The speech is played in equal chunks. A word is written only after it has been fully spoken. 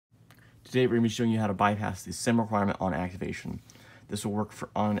Today we're going to be showing you how to bypass the SIM requirement on activation. This will work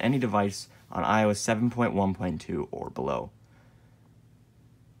on any device on iOS 7.1.2 or below.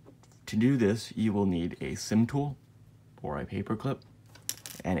 To do this, you will need a SIM tool or a paperclip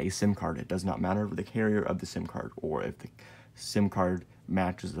and a SIM card. It does not matter the carrier of the SIM card or if the SIM card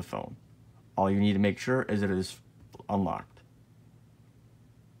matches the phone. All you need to make sure is that it is unlocked.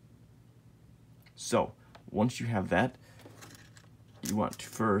 So, once you have that, you want to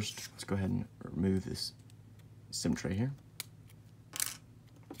first, let's go ahead and remove this SIM tray here.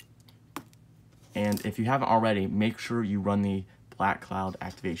 And if you haven't already, make sure you run the BlackCloud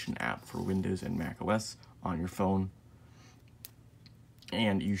activation app for Windows and macOS on your phone.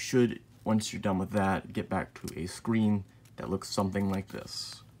 And you should, once you're done with that, get back to a screen that looks something like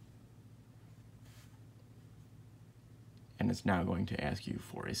this. And it's now going to ask you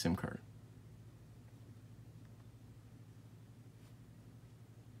for a SIM card.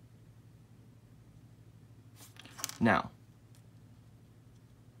 Now,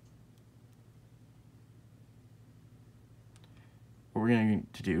 what we're going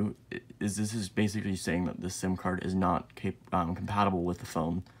to do is this is basically saying that the SIM card is not compatible with the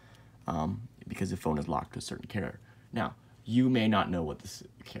phone because the phone is locked to a certain carrier. Now, you may not know what this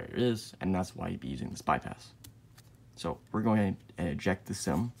carrier is, and that's why you'd be using this bypass. So we're going to eject the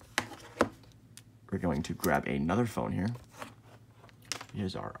SIM. We're going to grab another phone here.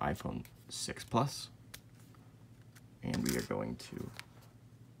 Here's our iPhone 6 Plus. And we are going to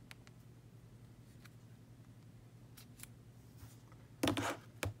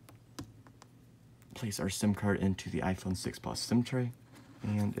place our SIM card into the iPhone 6 Plus SIM tray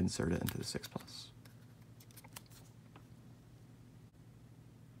and insert it into the 6 Plus.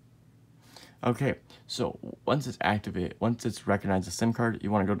 Okay, so once it's activated, once it's recognized the SIM card, you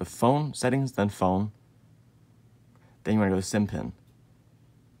want to go to Phone, Settings, then Phone. Then you want to go to SIM Pin.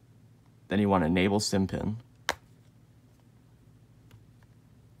 Then you want to enable SIM Pin.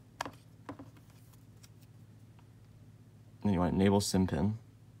 Then you want to enable SIM Pin.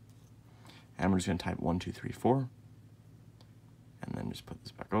 And we're just going to type 1234. And then just put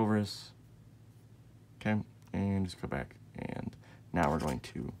this back over us. Okay, and just go back. And now we're going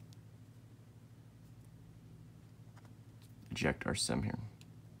to eject our SIM here.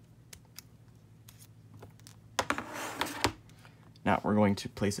 Now we're going to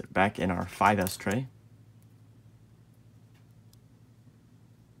place it back in our 5S tray.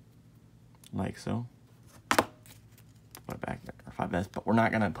 Like so. Put it back in our 5S, but we're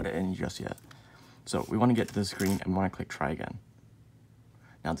not going to put it in just yet. So we want to get to the screen and we want to click try again.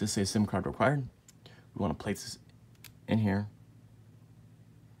 Now this says SIM card required. We want to place this in here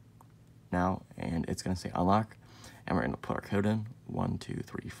now, and it's going to say unlock, and we're going to put our code in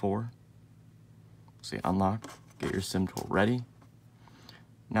 1234. Say unlock. Get your SIM tool ready.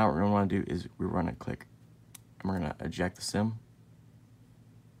 Now what we're going to want to do is we're going to click and we're going to eject the SIM.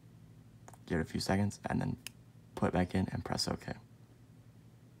 Give it a few seconds and then put it back in and press OK.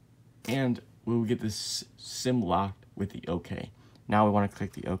 And we'll get this SIM locked with the OK. Now we want to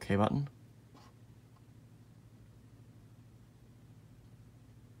click the OK button.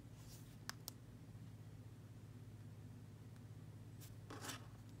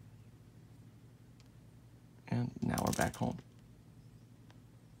 And now we're back home.